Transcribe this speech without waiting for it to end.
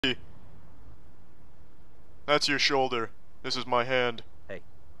That's your shoulder. This is my hand. Hey,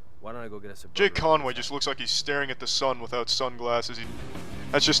 why don't I go get us a burger? Jake Conway just looks like he's staring at the sun without sunglasses.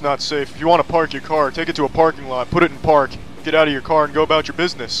 That's just not safe. If you want to park your car, take it to a parking lot, put it in park, get out of your car and go about your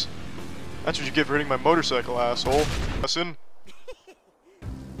business. That's what you get for hitting my motorcycle, asshole. Listen.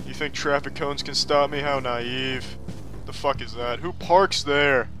 You think traffic cones can stop me? How naive. The fuck is that? Who parks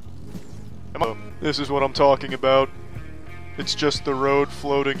there? This is what I'm talking about. It's just the road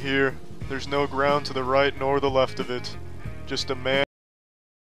floating here. There's no ground to the right nor the left of it. Just a man.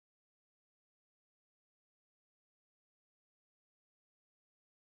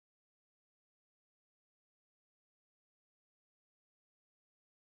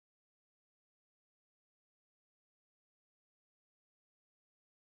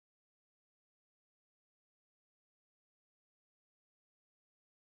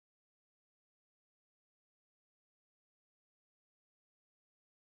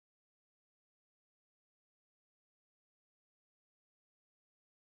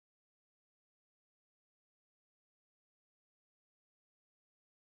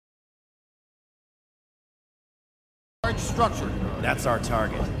 Structure. That's our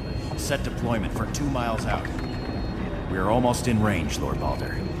target. Set deployment for 2 miles out. We're almost in range, Lord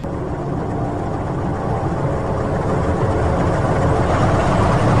Balder.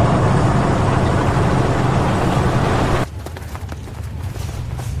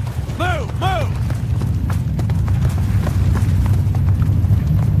 Move! Move!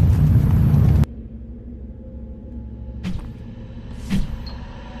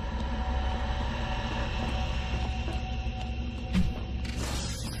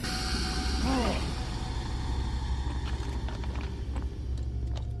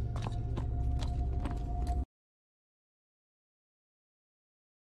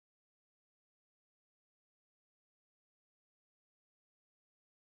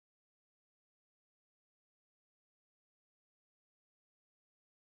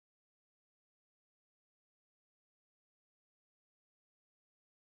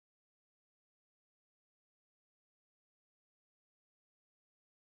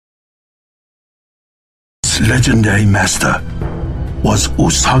 Legendary master was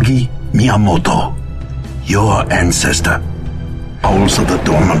Usagi Miyamoto, your ancestor. Owls of the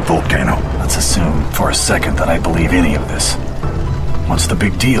dormant volcano. Let's assume for a second that I believe any of this. What's the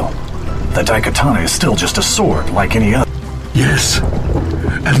big deal? The Daikatana is still just a sword like any other. Yes,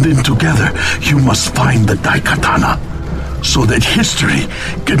 and then together you must find the Daikatana so that history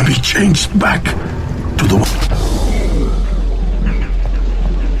can be changed back to the